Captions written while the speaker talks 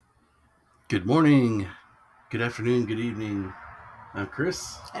Good morning, good afternoon, good evening. I'm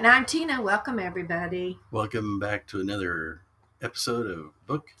Chris. And I'm Tina. Welcome, everybody. Welcome back to another episode of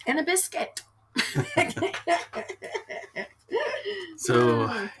Book and a Biscuit.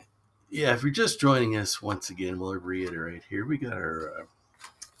 So, if you're just joining us once again, we'll reiterate here. We got our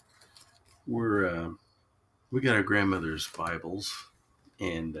we got our grandmother's Bibles,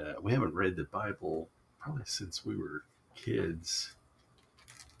 and we haven't read the Bible probably since we were kids.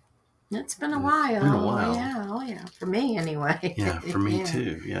 It's been a while. It's been a while. Yeah, oh yeah. For me, anyway. Yeah, for me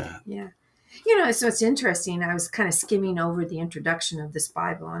too. Yeah. Yeah. You know, so it's interesting. I was kind of skimming over the introduction of this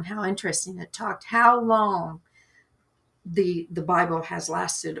Bible and how interesting it talked how long the Bible has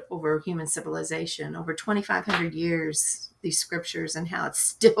lasted over human civilization, over 2,500 years, these scriptures, and how it's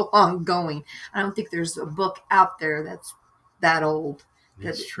still ongoing. I don't think there's a book out there that's that old,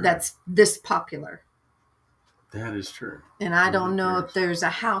 that's this popular. That is true. And I don't know if there's a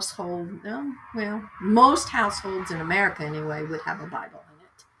household, most households in America anyway would have a Bible in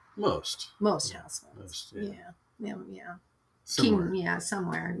it. Most households. Yeah.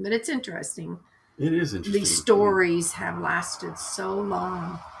 Somewhere. But it's interesting. It is interesting. These stories have lasted so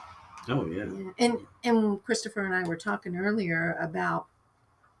long. Oh, yeah. And Christopher and I were talking earlier about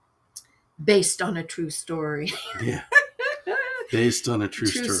based on a true story. Yeah. Based on a true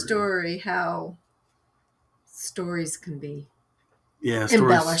story, how stories can be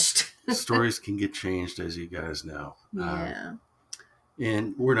embellished. Stories can get changed, as you guys know. Yeah.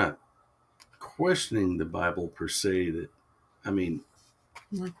 And we're not questioning the Bible per se.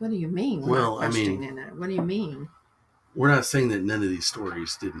 Like, what do you mean? It. What do you mean? We're not saying that none of these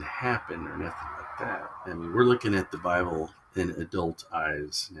stories didn't happen or nothing like that. I mean, we're looking at the Bible in adult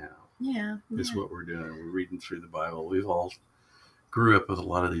eyes now. Yeah. Is what we're doing. We're reading through the Bible. We've all grew up with a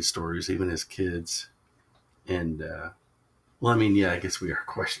lot of these stories, even as kids. And, I guess we are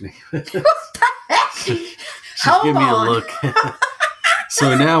questioning. Just give me a look.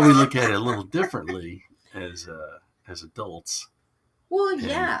 So now we look at it a little differently as adults. Well,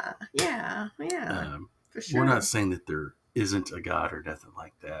 yeah, for sure. We're not saying that there isn't a God or nothing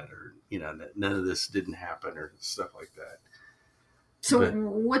like that, or that none of this didn't happen or stuff like that. So,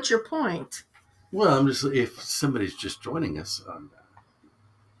 what's your point? Well, I'm just if somebody's just joining us on,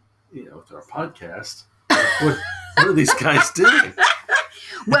 with our podcast, what are these guys doing?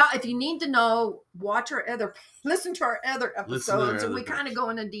 Well, if you need to know, listen to our other episodes, and we kind of go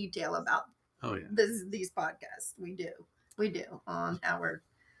into detail about these podcasts. We do on how we're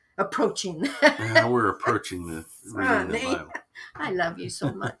approaching. How we're approaching the reading the Bible. I love you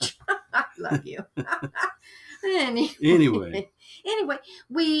so much. I love you. Anyway,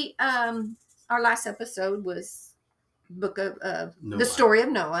 we our last episode was book of the story of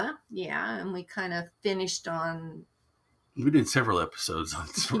Noah. Yeah, and we kind of finished on. We did several episodes on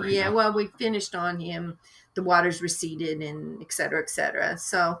the story. Yeah, well, we finished on him. The waters receded, and et cetera, et cetera.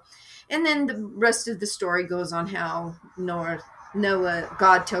 So, and then the rest of the story goes on how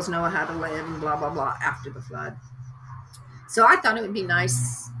God tells Noah how to live and blah, blah, blah after the flood. So I thought it would be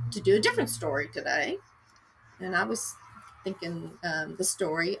nice to do a different story today. And I was thinking the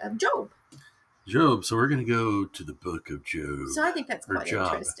story of Job. Job. So we're going to go to the book of Job. So I think that's quite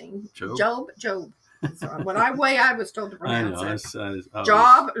interesting. Job. So I was told to pronounce it.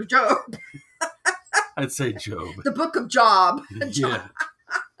 Job. I'd say Job. The book of Job. Yeah.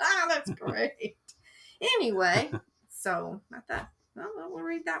 That's great. Anyway, so I thought, we'll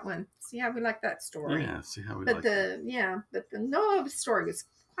read that one. See how we like that story. Yeah, see how we like it. But the Noah story was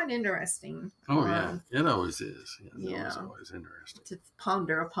quite interesting. Oh, yeah. It always is. Yeah. It's always interesting. To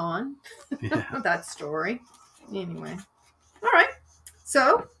ponder upon that story. Anyway. All right.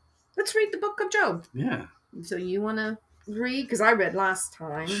 So let's read the book of Job. Yeah. So you want to read? Because I read last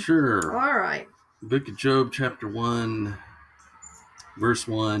time. Sure. All right. Book of Job, chapter 1, verse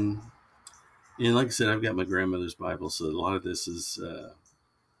 1. And like I said, I've got my grandmother's Bible, so a lot of this is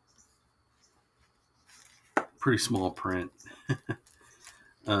pretty small print.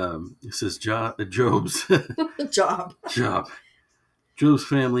 It says Job's Job's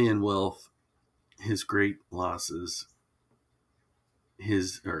family and wealth, his great losses,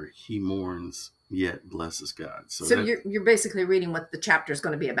 he mourns yet blesses God. So you're basically reading what the chapter is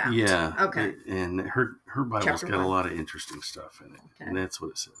going to be about. Yeah. Okay. And her Bible's got a lot of interesting stuff in it, and that's what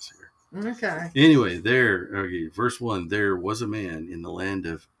it says here. Okay. Anyway, verse 1, there was a man in the land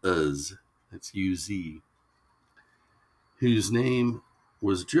of Uz, that's U-Z, whose name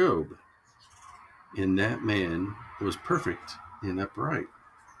was Job, and that man was perfect and upright,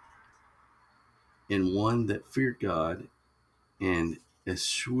 and one that feared God and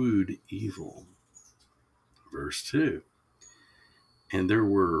eschewed evil. Verse 2, and there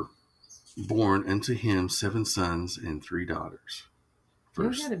were born unto him 7 sons and 3 daughters. You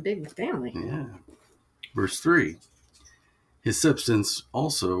had a big family. Yeah. Verse 3. His substance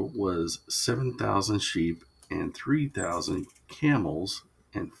also was 7,000 sheep and 3,000 camels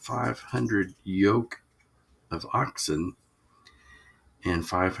and 500 yoke of oxen and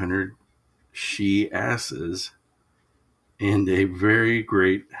 500 she asses and a very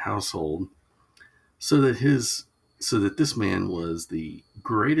great household, so that this man was the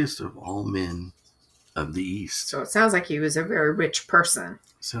greatest of all men of the East. So it sounds like he was a very rich person.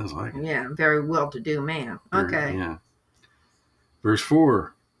 Sounds like it. Yeah, very well-to-do man. Okay. Yeah. Verse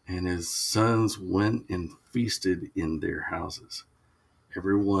 4, and his sons went and feasted in their houses,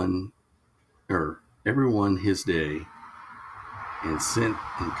 everyone his day, and sent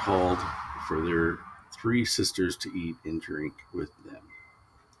and called for their 3 sisters to eat and drink with them.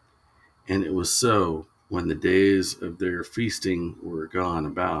 And it was so, when the days of their feasting were gone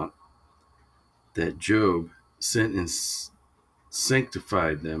about, that Job sent and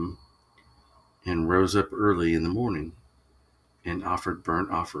sanctified them, and rose up early in the morning, and offered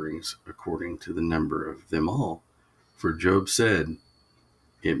burnt offerings according to the number of them all. For Job said,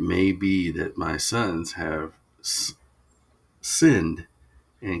 it may be that my sons have sinned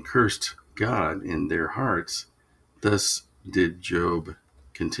and cursed God in their hearts. Thus did Job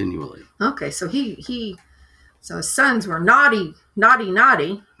continually. Okay, so so his sons were naughty.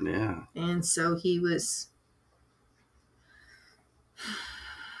 Yeah. And so he was,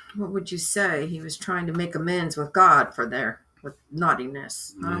 what would you say? He was trying to make amends with God with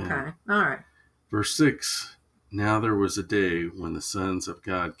naughtiness. Yeah. Okay, all right. Verse 6, now there was a day when the sons of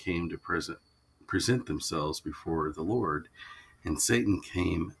God came to present themselves before the Lord, and Satan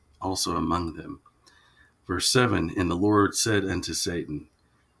came also among them. Verse 7, and the Lord said unto Satan,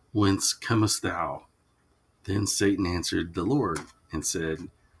 whence comest thou? Then Satan answered the Lord and said,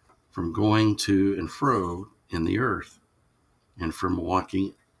 from going to and fro in the earth, and from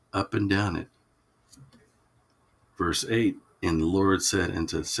walking up and down it. Verse 8, and the Lord said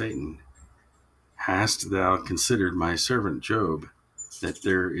unto Satan, hast thou considered my servant Job, that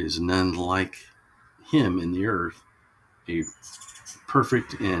there is none like him in the earth, a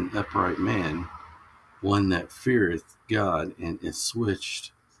perfect and upright man, one that feareth God, and is with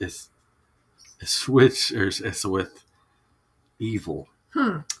evil.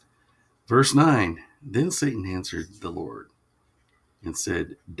 Verse 9, then Satan answered the Lord and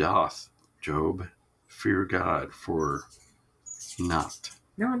said, doth Job fear God for naught?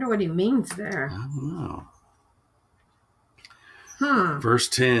 I wonder what he means there. I don't know. Verse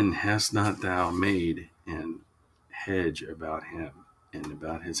 10, hast not thou made an hedge about him, and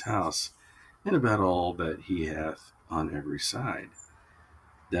about his house, and about all that he hath on every side?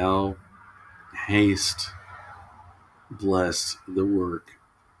 Thou hast blessed the work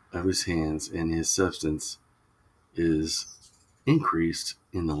of his hands, and his substance is increased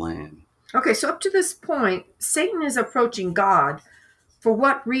in the land. Okay, so up to this point, Satan is approaching God. For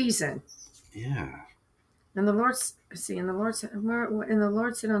what reason? Yeah. And the Lord said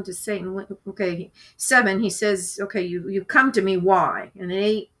unto Satan, okay, 7, he says, okay, you come to me, why? And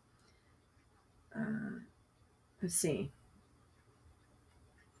 8, let's see.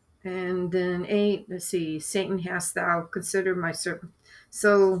 And then 8, let's see, Satan, hast thou considered my servant?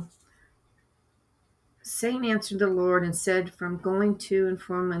 So Satan answered the Lord and said, from going to and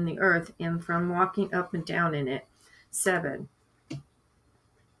from in the earth, and from walking up and down in it. 7.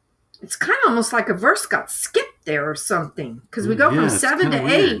 It's kind of almost like a verse got skipped there or something, because we go from 7 to 8.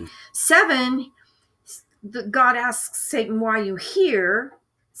 Weird. 7, God asks Satan, why are you here?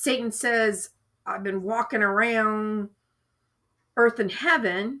 Satan says, I've been walking around earth and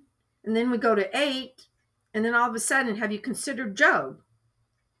heaven. And then we go to 8, and then all of a sudden, have you considered Job?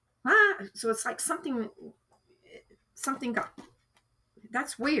 So it's like something got,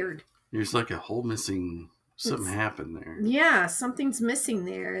 that's weird. There's like a whole something happened there. Yeah, something's missing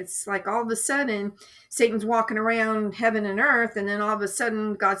there. It's like all of a sudden Satan's walking around heaven and earth, and then all of a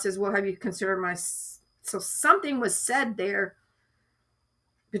sudden God says, well, have you considered so something was said there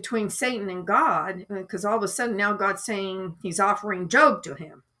between Satan and God, because all of a sudden now God's saying he's offering Job to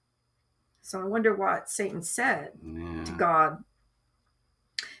him. So I wonder what Satan said to God.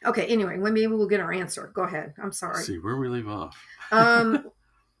 Okay, anyway, maybe we'll get our answer. Go ahead. I'm sorry. Let's see where we leave off.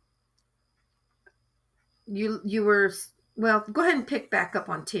 You were, well, go ahead and pick back up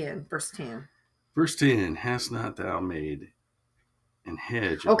on 10, verse 10. Verse 10, hast not thou made an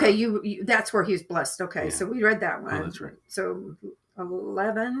hedge? Okay, you that's where he's blessed. Okay, yeah. So we read that one. Oh, that's right. So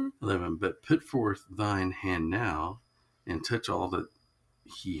 11. 11, but put forth thine hand now, and touch all that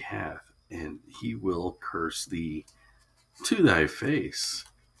he hath, and he will curse thee to thy face.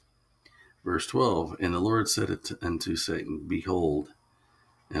 Verse 12, and the Lord said unto Satan, Behold,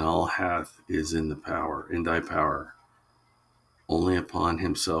 and all hath is in thy power. Only upon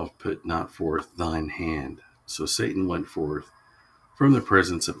himself put not forth thine hand. So Satan went forth from the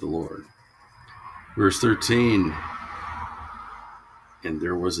presence of the Lord. Verse 13, and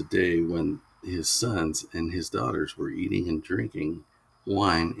there was a day when his sons and his daughters were eating and drinking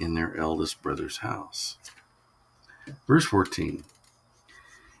wine in their eldest brother's house. Verse 14,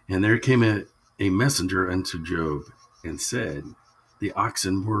 and there came a messenger unto Job and said, the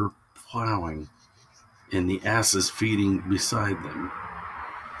oxen were plowing and the asses feeding beside them.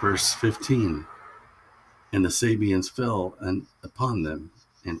 Verse 15, and the Sabeans fell upon them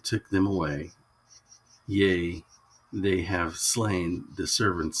and took them away. Yea, they have slain the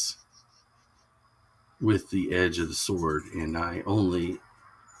servants with the edge of the sword, and I only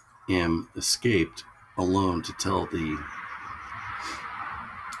am escaped alone to tell thee.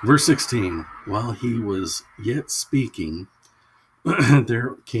 Verse 16, while he was yet speaking,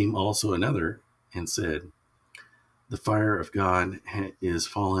 there came also another and said, the fire of God is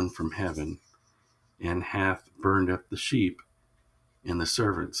fallen from heaven, and hath burned up the sheep and the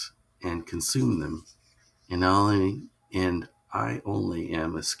servants, and consumed them, and I only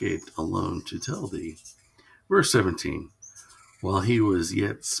am escaped alone to tell thee. Verse 17, while he was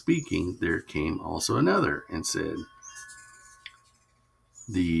yet speaking, there came also another and said,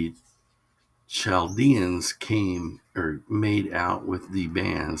 the Chaldeans made out with the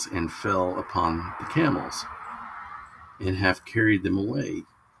bands and fell upon the camels, and have carried them away,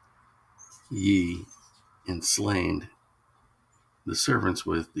 ye, and slain the servants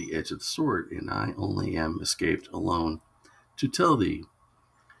with the edge of the sword, and I only am escaped alone to tell thee.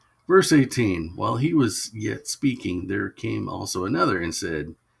 Verse 18, while he was yet speaking, there came also another and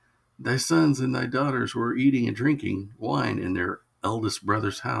said, thy sons and thy daughters were eating and drinking wine in their eldest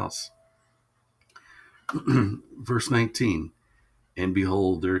brother's house. Verse 19, and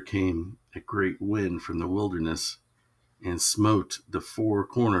behold, there came a great wind from the wilderness, and smote the four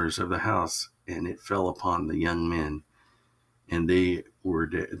corners of the house, and it fell upon the young men, and they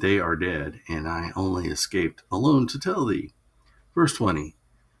are dead, and I only escaped alone to tell thee. Verse 20,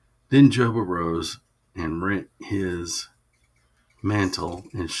 then Job arose and rent his mantle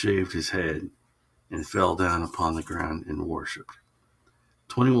and shaved his head, and fell down upon the ground and worshipped.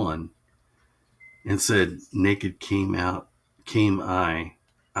 21, and said, naked came I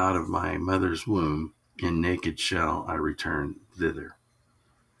out of my mother's womb, and naked shall I return thither.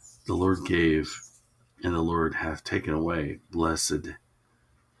 The Lord gave, and the Lord hath taken away. Blessed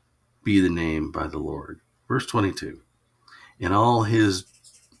be the name by the Lord. Verse 22, in all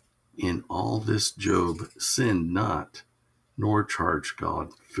this Job sinned not, nor charged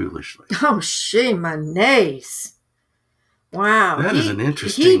God foolishly. Oh, shemanes. Wow. That is an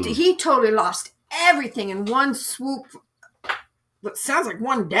interesting... He totally lost everything in one swoop. What sounds like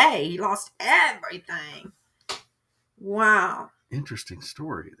one day. He lost everything. Wow. Interesting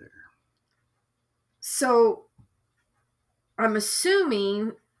story there. So, I'm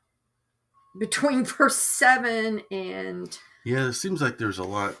assuming between verse 7 and... Yeah, it seems like there's a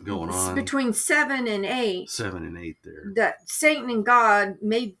lot going on. Between 7 and 8. 7 and 8 there. That Satan and God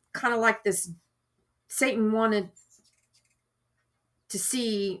made kind of like this. Satan wanted to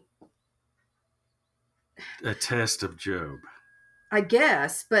see a test of Job, I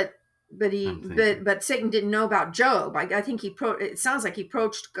guess, but Satan didn't know about Job. I think it sounds like he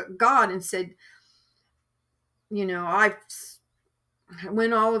approached God and said, I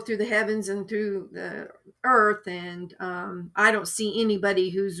went all through the heavens and through the earth, and I don't see anybody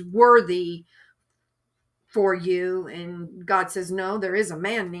who's worthy for you. And God says, no, there is a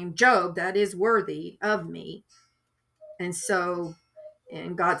man named Job that is worthy of me. And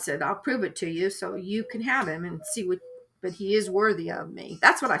God said, I'll prove it to you so you can have him and see but he is worthy of me.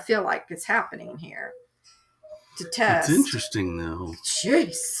 That's what I feel like is happening here. To test. It's interesting though.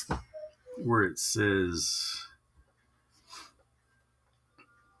 Jeez. Where it says,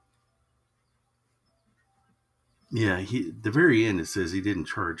 the very end, it says he didn't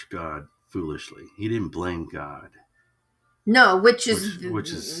charge God foolishly. He didn't blame God. No, which is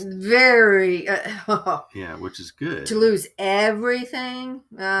very... which is good. To lose everything?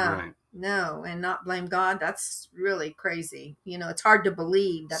 Right. No, and not blame God, that's really crazy. It's hard to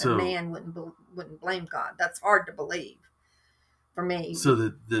believe that a man wouldn't blame God. That's hard to believe for me.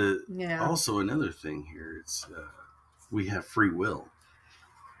 So also another thing here, it's we have free will.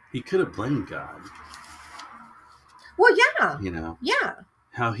 He could have blamed God. Well, yeah. Yeah.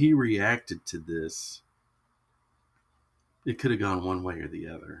 How he reacted to this, it could have gone one way or the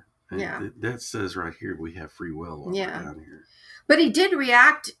other. And that says right here we have free will. Down here. But he did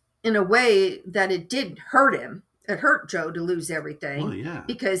react in a way that it did hurt him. It hurt Joe to lose everything. Well, yeah.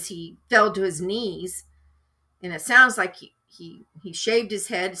 Because he fell to his knees, and it sounds like he shaved his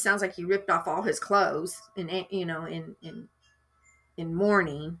head. It sounds like he ripped off all his clothes in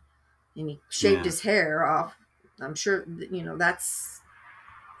mourning, and he shaved his hair off. I'm sure that's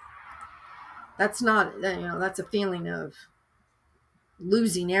not that's a feeling of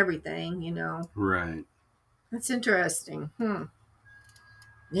losing everything. Right. That's interesting.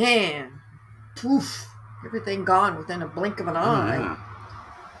 Man, poof, everything gone within a blink of an eye. Yeah.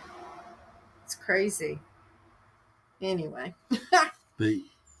 It's crazy. Anyway.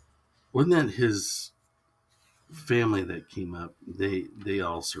 Wasn't that his family that came up? They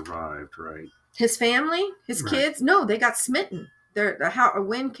all survived, right? His family? His kids? No, they got smitten. A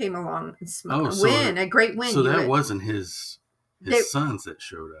wind came along and smote. A great wind. So that wasn't his sons that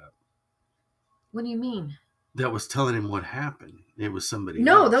showed up. What do you mean? That was telling him what happened. It was somebody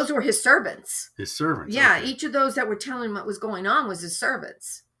No, else. those were his servants. His servants. Yeah, okay. each of those that were telling him what was going on was his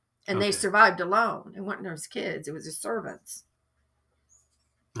servants. And they survived alone. It weren't his kids. It was his servants.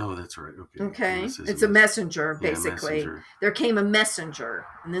 Oh, that's right. Okay. Okay. It's a messenger, basically. Messenger. There came a messenger.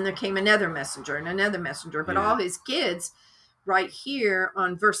 And then there came another messenger and another messenger. But all his kids, right here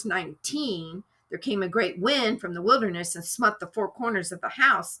on verse 19, there came a great wind from the wilderness and smote the four corners of the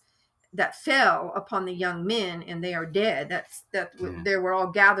house that fell upon the young men, and they are dead. They were all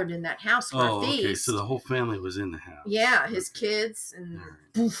gathered in that house for a feast. Okay. So the whole family was in the house. Yeah, his kids, and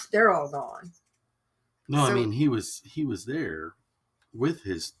poof, they're all gone. No, I mean he was there with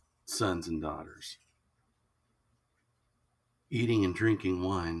his sons and daughters, eating and drinking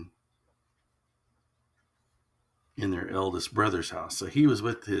wine in their eldest brother's house. So he was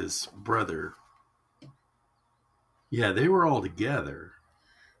with his brother. Yeah, they were all together.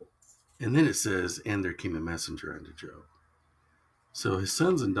 And then it says, and there came a messenger unto Job. So his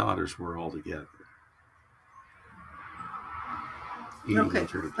sons and daughters were all together. Okay.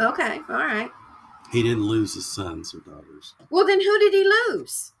 Okay. All right. He didn't lose his sons or daughters. Well, then who did he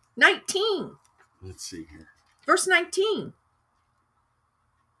lose? 19. Let's see here. Verse 19.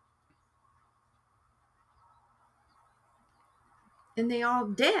 And they all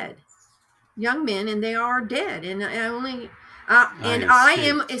dead. Young men, and they are dead. And I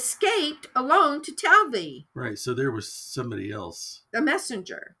am escaped alone to tell thee. Right. So there was somebody else. A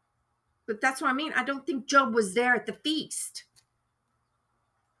messenger. But that's what I mean. I don't think Job was there at the feast.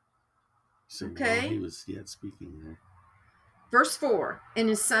 So, okay. He was yet speaking there. Verse 4. And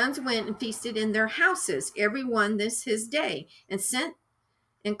his sons went and feasted in their houses, every one this his day, and sent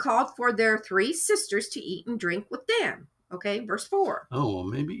and called for their 3 sisters to eat and drink with them. Okay, verse 4. Oh, well,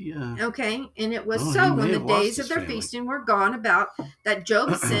 maybe. Okay, and it was so when the days of their feasting were gone about that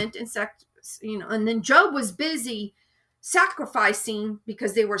Job sent and and then Job was busy sacrificing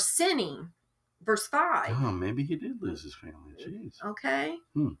because they were sinning. Verse 5. Oh, maybe he did lose his family. Jeez. Okay.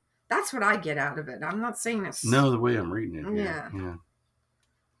 That's what I get out of it. I'm not saying it's... No, the way I'm reading it. Yeah.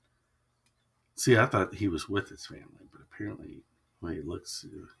 See, I thought he was with his family, but apparently... Well, it looks,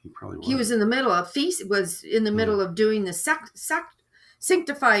 he probably was. He was in the middle of middle of doing the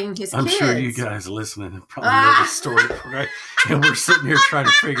sanctifying his kids. I'm sure you guys listening have probably heard the story, right? And we're sitting here trying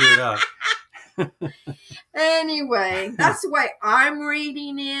to figure it out. Anyway, that's the way I'm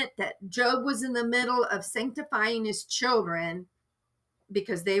reading it, that Job was in the middle of sanctifying his children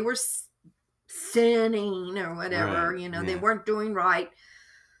because they were sinning or whatever, right. They weren't doing right.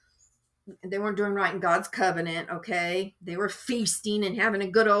 They weren't doing right in God's covenant, okay? They were feasting and having a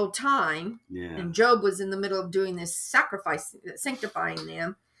good old time. Yeah. And Job was in the middle of doing this sacrifice, sanctifying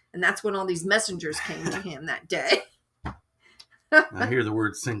them. And that's when all these messengers came to him that day. I hear the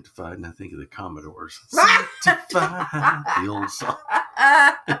word sanctified and I think of the Commodores. Sanctified, the old song.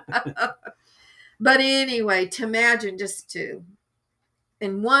 But anyway, to imagine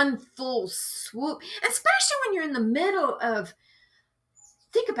in one full swoop, especially when you're in the middle of...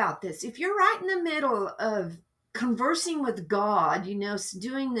 Think about this. If you're right in the middle of conversing with God,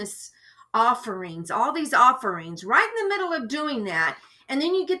 doing this offerings, all these offerings, right in the middle of doing that, and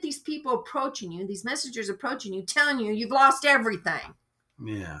then you get these people approaching you, these messengers approaching you, telling you you've lost everything.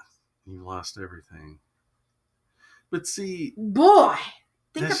 Yeah, you lost everything. But see... Boy,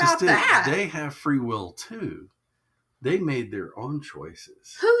 think about that. They have free will too. They made their own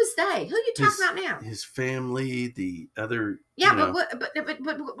choices. Who's they? Who are you talking about now? His family, the other. Yeah, but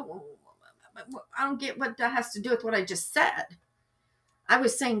I don't get what that has to do with what I just said. I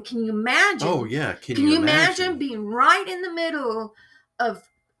was saying, can you imagine? Oh yeah, can you imagine being right in the middle of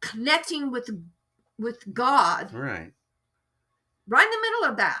connecting with God? Right. Right in the middle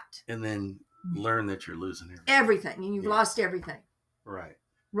of that. And then learn that you're losing everything. Everything, and you've lost everything. Right.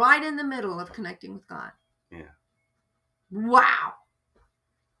 right in the middle of connecting with God. Yeah. Wow.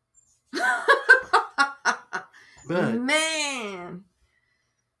 But man.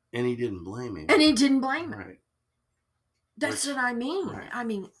 and he didn't blame him. And he didn't blame him. Right. That's what I mean. Right. I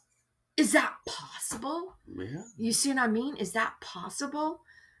mean, is that possible? Yeah. You see what I mean? Is that possible?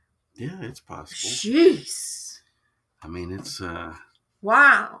 Yeah, it's possible. Jeez. I mean, it's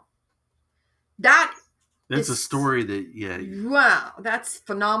wow. That's a story that wow, that's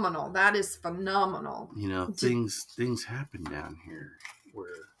phenomenal. That is phenomenal. You know, things happen down here where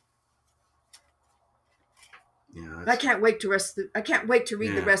I can't wait to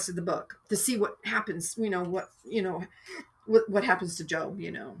read the rest of the book to see what happens, what happens to Job,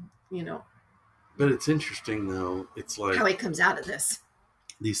 But it's interesting though. It's like how he comes out of this.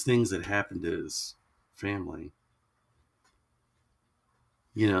 These things that happened to his family.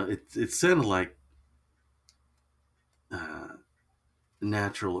 It sounded like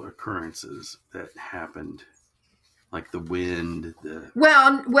natural occurrences that happened, like the wind,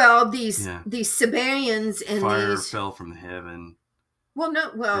 these Sabaeans and fire fell from heaven.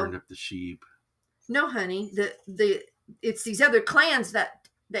 Burned up the sheep. No, honey, it's these other clans that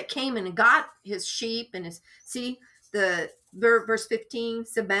came and got his sheep and verse 15,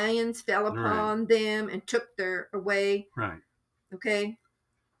 Sabaeans fell upon them and took their away. Right. Okay.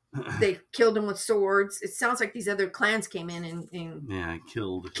 They killed them with swords. It sounds like these other clans came in and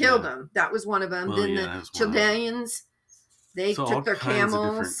killed them. That was one of them. Then the Chaldeans, they took their camels.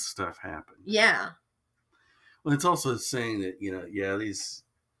 Of different stuff happened. Yeah. Well, it's also saying that these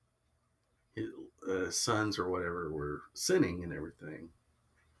sons or whatever were sinning and everything.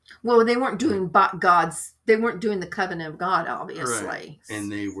 Well, they weren't doing they weren't doing the covenant of God, obviously. Right. And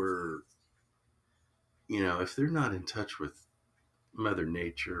they were, if they're not in touch with Mother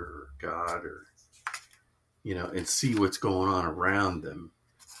Nature or God or, and see what's going on around them,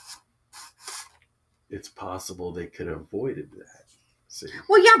 it's possible they could have avoided that. See?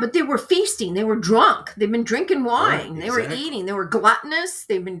 Well, yeah, but they were feasting. They were drunk. They've been drinking wine. Right, they were eating. They were gluttonous.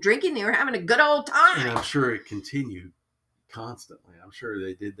 They've been drinking. They were having a good old time. And I'm sure it continued constantly. I'm sure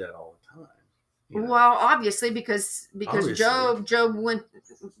they did that all the time. Well, obviously, because Job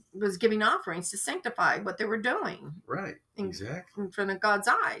was giving offerings to sanctify what they were doing. Right. Exactly. In front of God's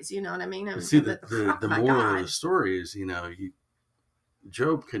eyes. You know what I mean? See, the moral of the story is,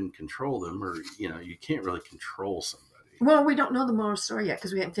 Job couldn't control them, or, you can't really control somebody. Well, we don't know the moral story yet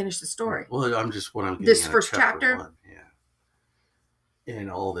because we haven't finished the story. Well, I'm getting this first chapter. 1. Yeah. And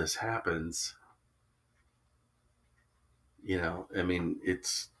all this happens. I mean,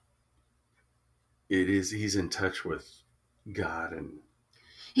 he's in touch with God, and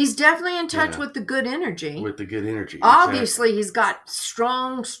he's definitely in touch with the good energy. With the good energy. Obviously, He's got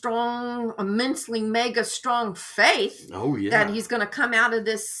strong, immensely mega strong faith. Oh, yeah. That he's going to come out of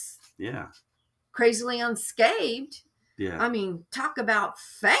this crazily unscathed. Yeah. I mean, talk about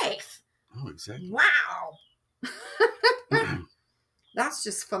faith. Oh, exactly. Wow. That's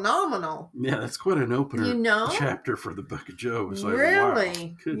just phenomenal. Yeah, that's quite an opener chapter for the book of Job. It's like,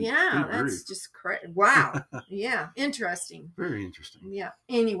 really? Wow. Yeah, that's just crazy. Wow. Yeah, interesting. Very interesting. Yeah.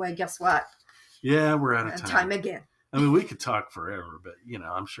 Anyway, guess what? Yeah, we're out of time. Time again. I mean, we could talk forever, but,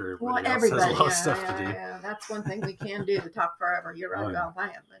 I'm sure everybody else has a lot of stuff to do. Yeah, that's one thing we can do, to talk forever. You're right about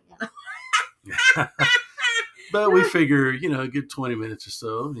that. But, But we figure, a good 20 minutes or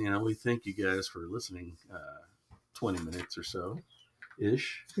so. We thank you guys for listening. 20 minutes or so.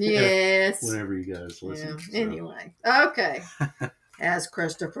 Ish. Yes. Whenever you guys listen. Yeah. So. Anyway. Okay. As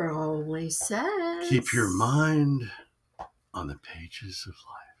Christopher always says. Keep your mind on the pages of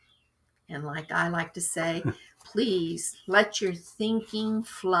life. And like I like to say, please let your thinking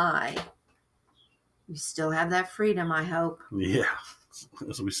fly. You still have that freedom, I hope. Yeah.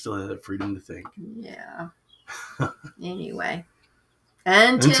 So we still have that freedom to think. Yeah. Anyway.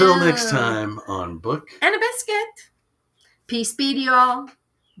 Until next time on Book and a Biscuit. Peace be to y'all.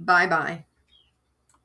 Bye-bye.